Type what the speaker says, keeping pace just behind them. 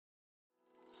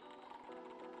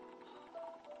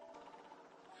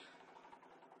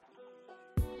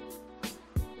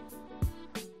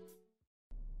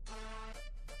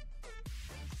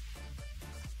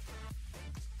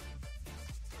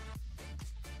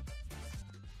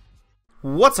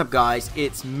What's up guys,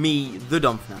 it's me, the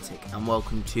Dom Fanatic, and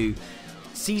welcome to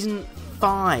Season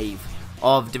 5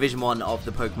 of Division 1 of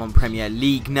the Pokemon Premier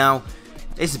League. Now,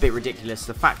 this is a bit ridiculous.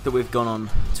 The fact that we've gone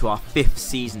on to our 5th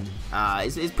season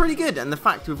is pretty good, and the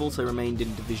fact we've also remained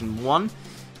in Division 1,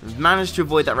 we've managed to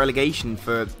avoid that relegation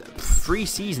for 3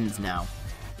 seasons now.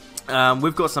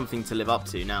 We've got something to live up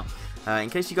to now.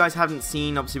 In case you guys haven't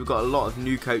seen, obviously we've got a lot of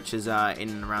new coaches in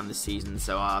and around this season,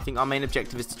 so I think our main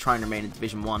objective is to try and remain in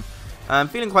Division 1.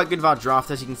 Feeling quite good with our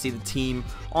draft. As you can see, the team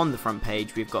on the front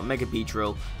page, we've got Mega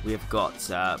Beedrill, we've got,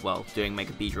 doing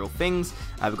Mega Beedrill things,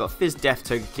 we've got Fizz Def,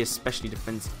 Togekiss, Specially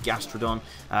Defensive Gastrodon,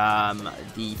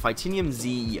 the Phytinium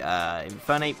Z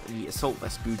Infernape, the Assault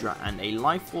Vest Goodra, and a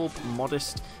Life Orb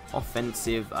Modest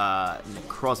Offensive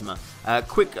Necrozma.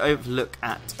 Quick overlook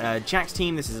at Jack's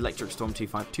team. This is Electric Storm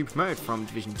 252, promoted from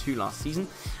Division 2 last season.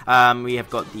 We have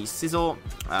got the Scizor,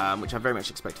 which I very much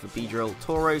expected for Beedrill,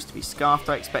 Tauros to be Scarfed,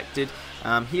 I expected.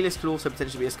 Helis could also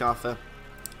potentially be a Scarfer,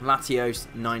 Latios,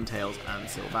 Ninetales, and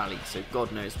Silvally. So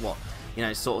God knows what,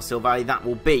 sort of Silvally that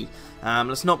will be.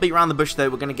 Let's not beat around the bush though,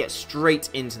 we're going to get straight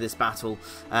into this battle.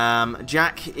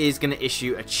 Jack is going to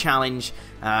issue a challenge.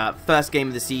 First game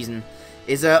of the season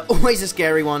is always a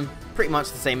scary one, pretty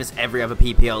much the same as every other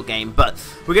PPL game, but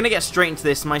we're going to get straight into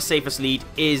this. My safest lead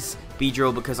is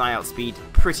Beedrill because I outspeed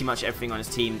pretty much everything on his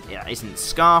team. It isn't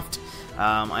Scarfed.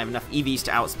 I have enough EVs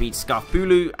to outspeed Scarf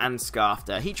Bulu and Scarfed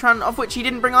Heatran, of which he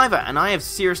didn't bring either, and I have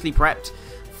seriously prepped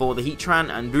for the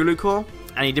Heatran and Bulu core,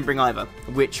 and he didn't bring either,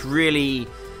 which really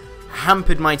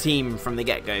hampered my team from the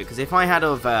get-go, because if I had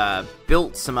have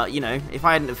built some, if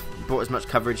I hadn't have brought as much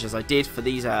coverage as I did for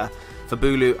these, for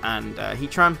Bulu and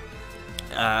Heatran,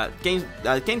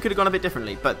 the game could have gone a bit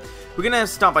differently. But we're going to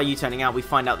start by U-turning out. We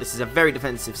find out this is a very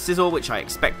defensive Scizor, which I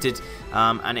expected,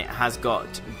 and it has got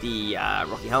the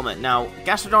Rocky Helmet. Now,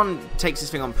 Gastrodon takes this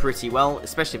thing on pretty well,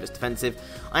 especially if it's defensive.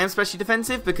 I am especially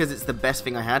defensive because it's the best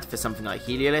thing I had for something like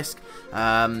Heliolisk.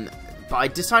 But I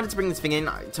decided to bring this thing in.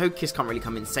 Togekiss can't really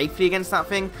come in safely against that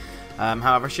thing.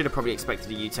 However, I should have probably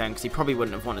expected a U-turn because he probably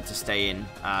wouldn't have wanted to stay in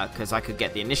because I could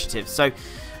get the initiative. So,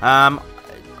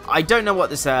 I don't know what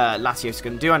this Latios is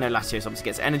going to do. I know Latios obviously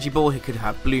gets Energy Ball. He could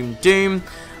have Bloom Doom.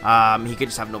 He could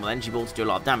just have normal Energy Ball to do a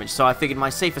lot of damage. So I figured my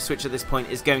safer switch at this point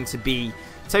is going to be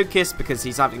Togekiss because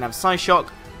he's either going to have Psyshock.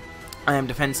 I am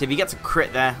defensive. He gets a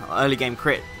crit there. Early game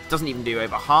crit. Doesn't even do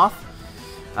over half.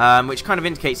 Which kind of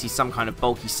indicates he's some kind of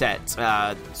bulky set.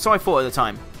 So I thought at the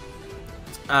time.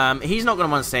 He's not going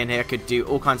to want to stay in here. I could do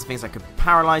all kinds of things. I could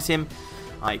paralyze him.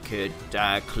 I could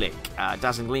click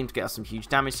Dazzling Gleam to get us some huge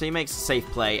damage. So he makes a safe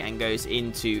play and goes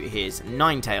into his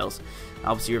Ninetales,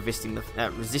 obviously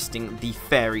resisting the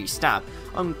Fairy Stab.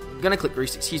 I'm going to click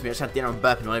Roost. Excuse me, I just had dinner and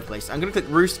burping all over the place. I'm going to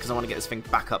click Roost because I want to get this thing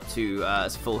back up to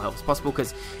as full health as possible,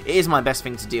 because it is my best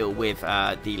thing to deal with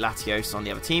the Latios on the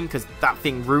other team, because that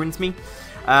thing ruins me.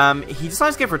 He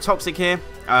decides to go for a Toxic here.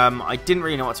 I didn't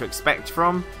really know what to expect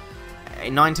from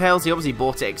Ninetales. He obviously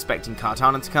bought it expecting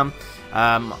Kartana to come.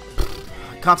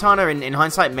 Kartana, in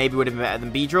hindsight, maybe would have been better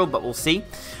than Beedrill, but we'll see.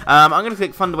 I'm going to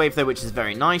click Thunder Wave, though, which is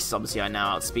very nice. Obviously, I now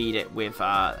outspeed it with,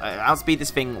 outspeed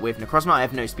this thing with Necrozma. I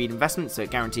have no speed investment, so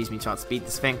it guarantees me to outspeed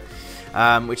this thing,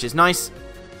 which is nice.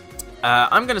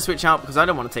 I'm going to switch out because I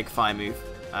don't want to take a fire move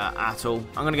at all.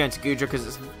 I'm going to go into Goodra because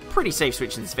it's a pretty safe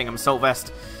switch in this thing. I'm Assault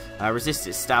Vest, resists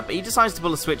its stab, but he decides to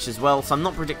pull a switch as well, so I'm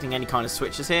not predicting any kind of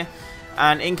switches here.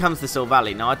 And in comes the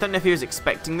Silvally. Now, I don't know if he was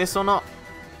expecting this or not.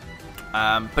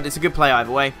 But it's a good play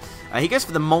either way. He goes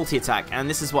for the multi-attack, and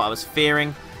this is what I was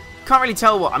fearing. Can't really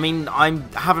tell what... I mean, I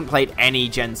haven't played any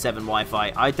Gen 7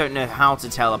 Wi-Fi. I don't know how to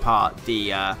tell apart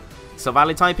the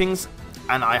Silvally typings,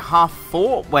 and I half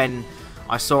thought when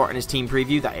I saw it in his team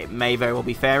preview that it may very well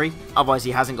be Fairy. Otherwise,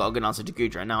 he hasn't got a good answer to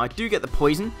Goodra. Now, I do get the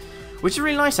Poison, which is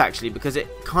really nice, actually, because it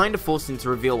kind of forced him to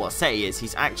reveal what set he is.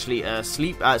 He's actually a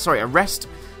Rest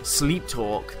Sleep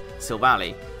Talk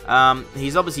Silvally.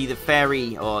 He's obviously the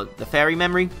Fairy, or the Fairy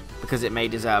Memory, because it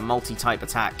made his multi-type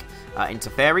attack into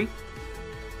Fairy.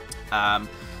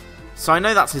 So I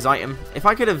know that's his item. If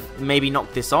I could have maybe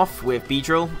knocked this off with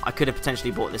Beedrill, I could have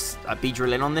potentially brought this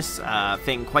Beedrill in on this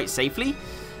thing quite safely,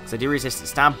 because I do resist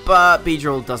its stab, but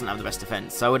Beedrill doesn't have the best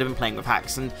defense, so I would have been playing with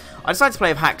Hacks. And I decided to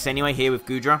play with Hacks anyway here with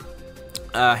Goodra.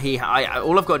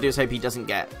 All I've got to do is hope he doesn't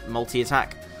get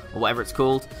multi-attack, or whatever it's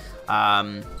called,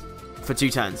 for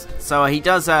 2 turns. So he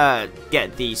does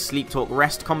get the Sleep Talk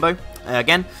Rest combo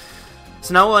again.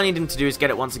 So now all I need him to do is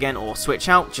get it once again, or switch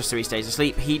out, just so he stays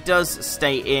asleep. He does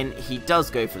stay in, he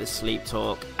does go for the Sleep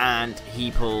Talk, and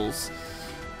he pulls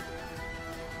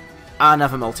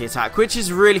another multi-attack, which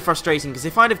is really frustrating, because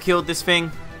if I'd have killed this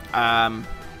thing,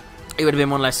 it would have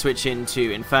been one less switch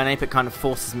into Infernape. It kind of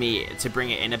forces me to bring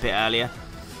it in a bit earlier.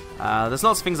 There's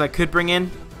lots of things I could bring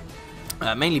in,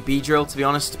 mainly Beedrill to be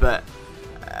honest, but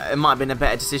it might have been a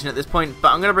better decision at this point. But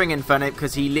I'm going to bring in Infernape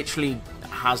because he literally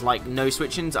has like no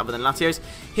switch-ins other than Latios.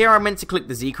 Here I meant to click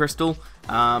the Z Crystal.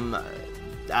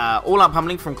 All-out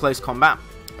pummeling from close combat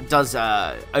does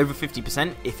over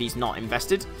 50% if he's not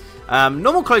invested.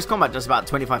 Normal close combat does about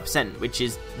 25%, which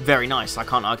is very nice. I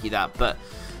can't argue that, but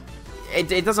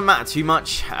it doesn't matter too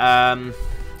much.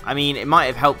 I mean, it might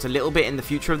have helped a little bit in the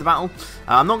future of the battle.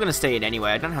 I'm not going to stay in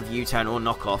anyway. I don't have U-turn or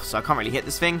knockoff, so I can't really hit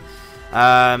this thing.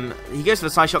 He goes for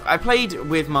the Psyshock. I played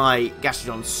with my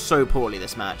Gastrodon so poorly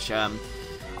this match.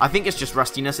 I think it's just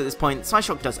rustiness at this point.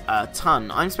 Psyshock does a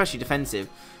ton. I'm especially defensive.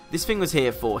 This thing was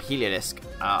here for Heliolisk.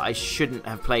 I shouldn't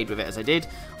have played with it as I did.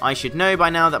 I should know by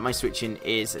now that my switch-in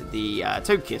is the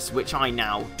Togekiss, which I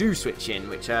now do switch in,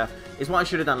 which is what I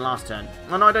should have done last turn.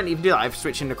 Oh, no, I don't even do that. I've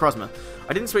switched into Necrozma.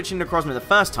 I didn't switch into Necrozma the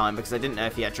first time because I didn't know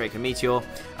if he had Draco Meteor.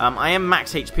 I am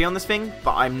max HP on this thing,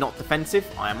 but I'm not defensive.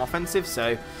 I am offensive,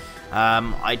 so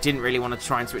I didn't really want to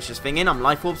try and switch this thing in. I'm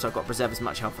Life Orb, so I've got to preserve as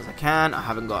much health as I can. I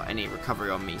haven't got any recovery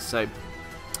on me, so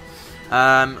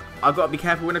I've got to be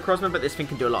careful with Necrozma, but this thing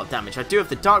can do a lot of damage. I do have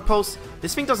the Dark Pulse.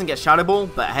 This thing doesn't get Shadow Ball,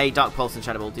 but hey, Dark Pulse and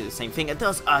Shadow Ball do the same thing. It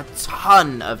does a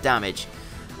ton of damage,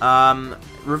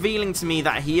 revealing to me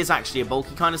that he is actually a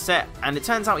bulky kind of set, and it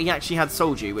turns out he actually had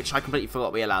Soldew, which I completely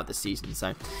forgot we allowed this season,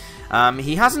 so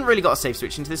he hasn't really got a safe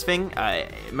switch into this thing.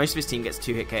 Most of his team gets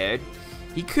 2-hit KO'd.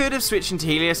 He could have switched into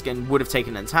Heliolisk and would have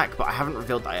taken an attack, but I haven't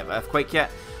revealed that I have Earthquake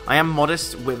yet. I am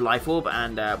modest with Life Orb,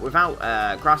 and without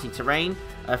Grassy Terrain,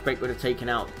 Earthquake would have taken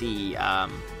out the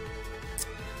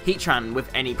Heatran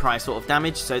with any prior sort of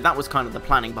damage, so that was kind of the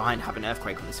planning behind having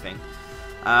Earthquake on this thing.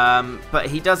 But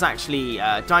he does actually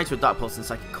die to a Dark Pulse and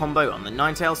Psychic combo on the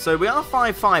Ninetales, so we are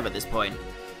 5-5 at this point.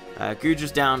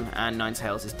 Goodra's down, and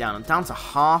Ninetales is down. I'm down to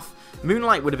half.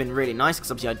 Moonlight would have been really nice,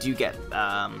 because obviously I do get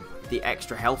the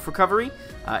extra health recovery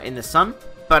in the sun.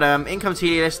 But in comes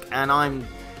Heliolisk, and I'm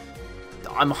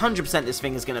 100% this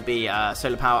thing is going to be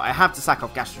Solar Power. I have to sack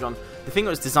off Gastrodon. The thing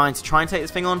that was designed to try and take this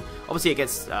thing on, obviously it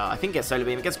gets, I think it gets Solar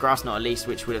Beam, it gets Grass Knot at least,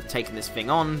 which would have taken this thing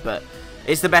on, but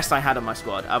it's the best I had on my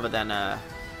squad, other than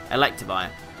Electivire.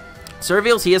 So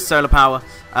reveals he has Solar Power.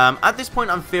 At this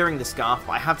point I'm fearing the Scarf,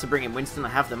 but I have to bring in Winston. I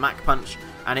have the Mach Punch,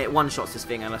 and it one-shots this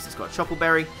thing unless it's got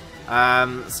Choppleberry.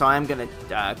 So I'm going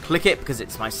to click it, because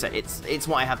it's my set. It's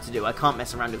what I have to do. I can't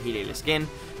mess around with Heliolisk in,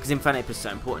 because Infernape is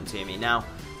so important to me now.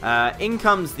 In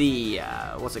comes the,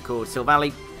 what's it called,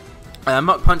 Silvally.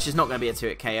 Mach Punch is not going to be a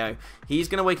 2-hit KO. He's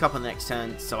going to wake up on the next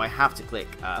turn, so I have to click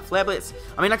Flare Blitz.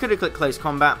 I mean, I could have clicked Close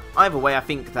Combat. Either way, I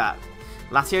think that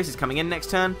Latios is coming in next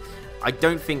turn. I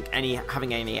don't think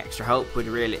having any extra help would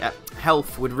really,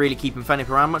 health would really keep Infernape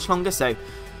around much longer, so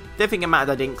don't think it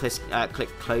mattered I didn't click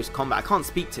Close Combat. I can't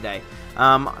speak today.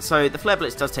 So the Flare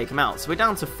Blitz does take him out. So we're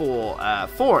down to 4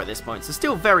 at this point, so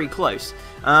still very close.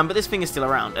 But this thing is still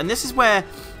around. And this is where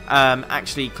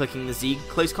actually clicking the Z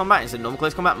Close Combat instead of normal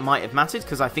Close Combat might have mattered,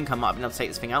 because I think I might have been able to take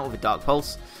this thing out with a Dark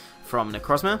Pulse from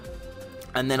Necrozma.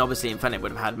 And then obviously Infernape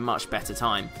would have had much better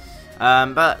time.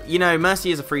 But, you know,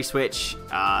 Mercy is a free switch.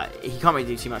 He can't really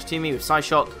do too much to me with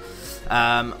Psyshock.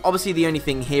 Obviously the only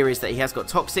thing here is that he has got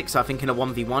Toxic, so I think in a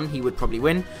 1v1 he would probably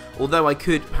win, although I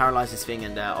could paralyze this thing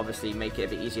and obviously make it a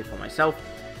bit easier for myself.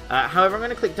 However, I'm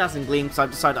going to click Dazzling Gleam because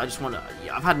I've decided I just want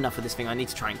to, I've had enough of this thing, I need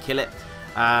to try and kill it.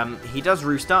 He does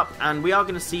roost up, and we are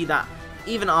going to see that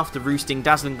even after roosting,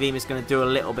 Dazzling Gleam is going to do a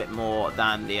little bit more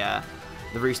than the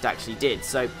roost actually did.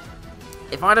 So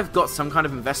if I'd have got some kind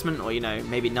of investment, or, you know,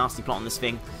 maybe nasty plot on this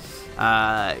thing,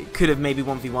 could have maybe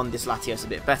 1v1 this Latios a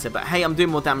bit better, but hey, I'm doing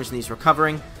more damage than he's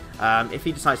recovering. If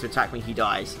he decides to attack me, he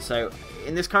dies. So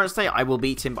in this current state, I will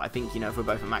beat him, but I think, you know, if we're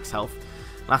both at max health,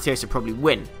 Latios would probably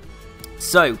win.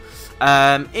 So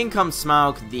in comes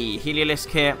Smaug, the Heliolisk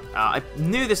here. I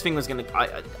knew this thing was going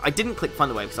to... I didn't click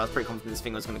Thunder Wave because I was pretty confident this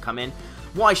thing was going to come in.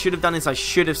 What I should have done is I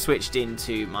should have switched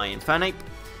into my Infernape,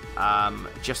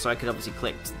 just so I could obviously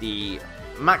click the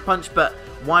Mach Punch, but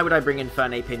why would I bring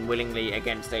Infernape in willingly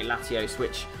against a Latios,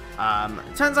 which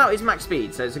turns out is max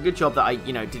speed, so it's a good job that I,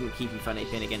 you know, didn't keep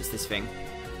Infernape in against this thing.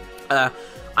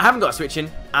 I haven't got a switch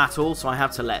in at all, so I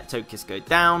have to let Togekiss go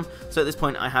down. So at this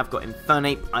point I have got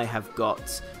Infernape, I have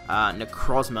got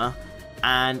Necrozma,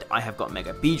 and I have got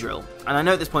Mega Beedrill. And I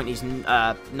know at this point he's...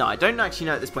 no, I don't actually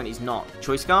know at this point he's not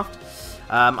Choice Scarfed.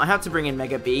 I have to bring in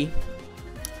Mega B,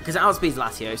 because it outspeeds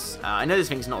Latios. I know this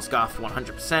thing's not Scarfed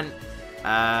 100%.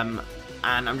 And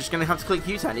I'm just going to have to click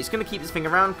U-turn. He's going to keep this thing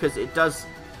around because it does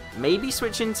maybe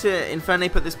switch into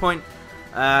Infernape at this point.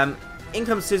 in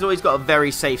comes Sizzle. He's got a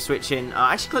very safe switch in.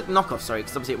 I actually clicked Knockoff, sorry,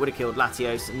 because obviously it would have killed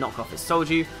Latios, and Knockoff has told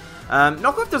you.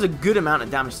 Knockoff does a good amount of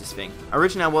damage to this thing.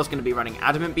 Originally I was going to be running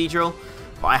Adamant Beedrill,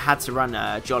 but I had to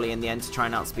run Jolly in the end to try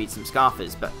and outspeed some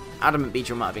Scarfers, but Adamant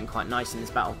Beedrill might have been quite nice in this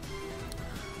battle.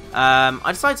 I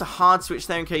decided to hard switch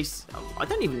there in case... I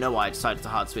don't even know why I decided to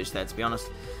hard switch there, to be honest.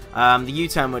 The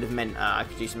U-turn would have meant I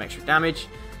could do some extra damage.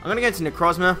 I'm going to go into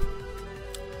Necrozma.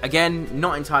 Again,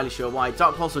 not entirely sure why.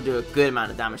 Dark Pulse will do a good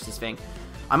amount of damage to this thing.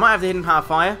 I might have the Hidden Power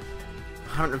Fire.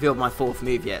 I haven't revealed my 4th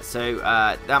move yet, so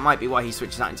that might be why he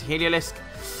switches out into Heliolisk.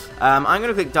 I'm going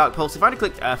to click Dark Pulse. If I'd have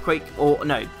clicked Earthquake, or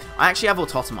no, I actually have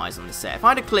Autotomize on this set. If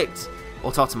I'd have clicked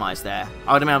Autotomize there,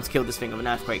 I would have been able to kill this thing with an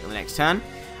Earthquake on the next turn.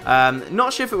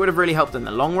 Not sure if it would have really helped in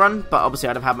the long run, but obviously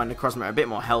I'd have had my Necrozma a bit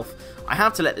more health. I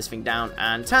have to let this thing down,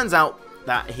 and turns out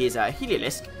that his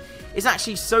Heliolisk is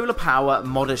actually Solar Power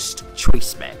Modest Choice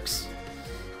Specs.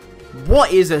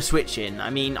 What is a switch in? I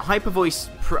mean, Hyper Voice,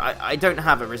 I don't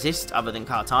have a resist other than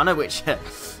Kartana, which,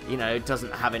 you know,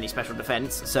 doesn't have any special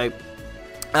defense. So,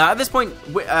 at this point,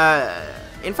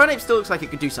 Infernape still looks like it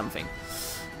could do something.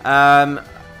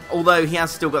 Although he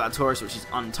has still got that Taurus, which is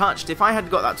untouched. If I had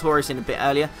got that Taurus in a bit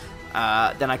earlier,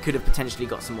 then I could have potentially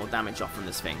got some more damage off from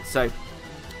this thing. So,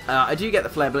 I do get the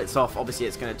Flare Blitz off. Obviously,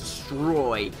 it's going to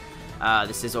destroy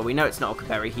the Sizzle. We know it's not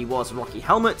Okaberry. He was Rocky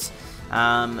Helmet.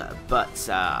 But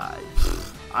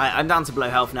I'm down to below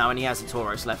health now, and he has a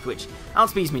Tauros left, which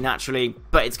outspeeds me naturally,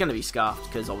 but it's going to be Scarfed,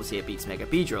 because obviously it beats Mega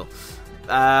Beedrill,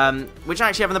 which I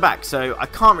actually have in the back, so I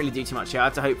can't really do too much here. I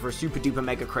have to hope for a super duper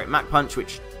mega crit Mach Punch,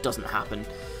 which doesn't happen.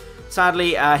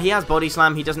 Sadly, he has Body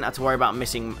Slam. He doesn't have to worry about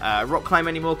missing Rock Climb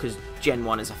anymore, because Gen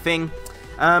 1 is a thing,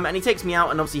 and he takes me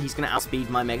out, and obviously he's going to outspeed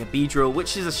my Mega Beedrill,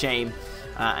 which is a shame.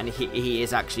 And he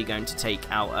is actually going to take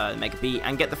out Mega B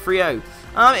and get the 3-0.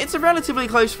 It's a relatively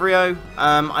close 3-0.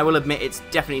 I will admit it's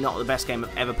definitely not the best game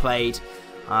I've ever played.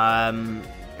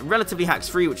 Relatively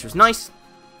hacks-free, which was nice.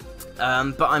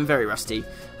 But I'm very rusty.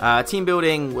 Team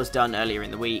building was done earlier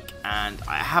in the week, and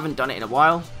I haven't done it in a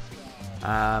while.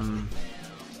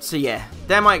 So yeah,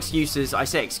 they're my excuses. I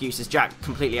say excuses. Jack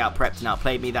completely out-prepped and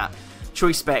outplayed me. That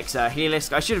Choice Specs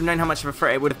Heliolisk, I should have known how much of a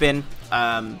threat it would have been.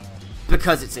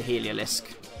 Because it's a Heliolisk.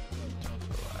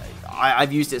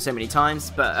 I've used it so many times,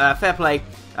 but fair play.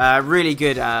 Really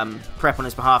good prep on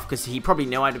his behalf, because he probably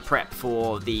knew I'd prep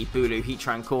for the Bulu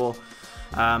Heatran Core.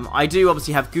 I do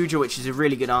obviously have Guja, which is a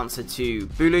really good answer to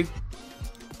Bulu,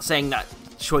 saying that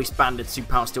Choice Banded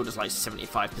Superpower still does like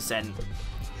 75%.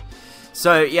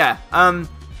 So yeah,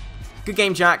 good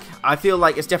game, Jack. I feel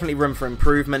like there's definitely room for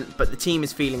improvement, but the team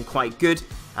is feeling quite good.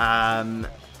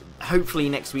 Hopefully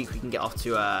next week we can get off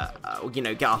to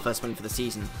get our first win for the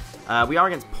season. We are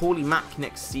against Paulie Mack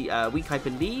next week, I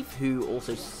believe, who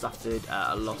also suffered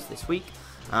a loss this week.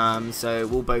 So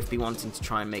we'll both be wanting to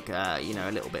try and make a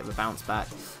little bit of a bounce back.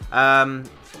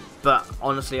 But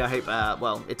honestly, I hope.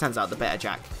 Well, it turns out the better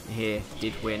Jack here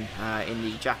did win in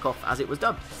the Jack Off, as it was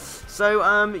dubbed. So,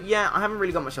 yeah, I haven't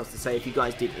really got much else to say. If you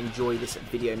guys did enjoy this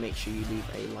video, make sure you leave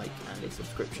a like and a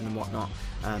subscription and whatnot.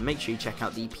 Make sure you check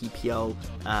out the PPL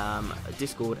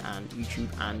Discord and YouTube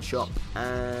and shop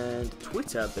and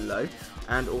Twitter below.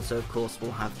 And also, of course,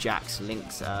 we'll have Jack's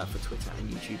links for Twitter and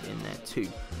YouTube in there too.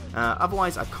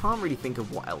 Otherwise, I can't really think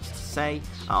of what else to say.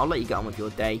 I'll let you get on with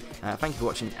your day. Thank you for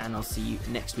watching, and I'll see you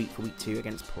next week for week 2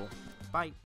 against Paul. Bye.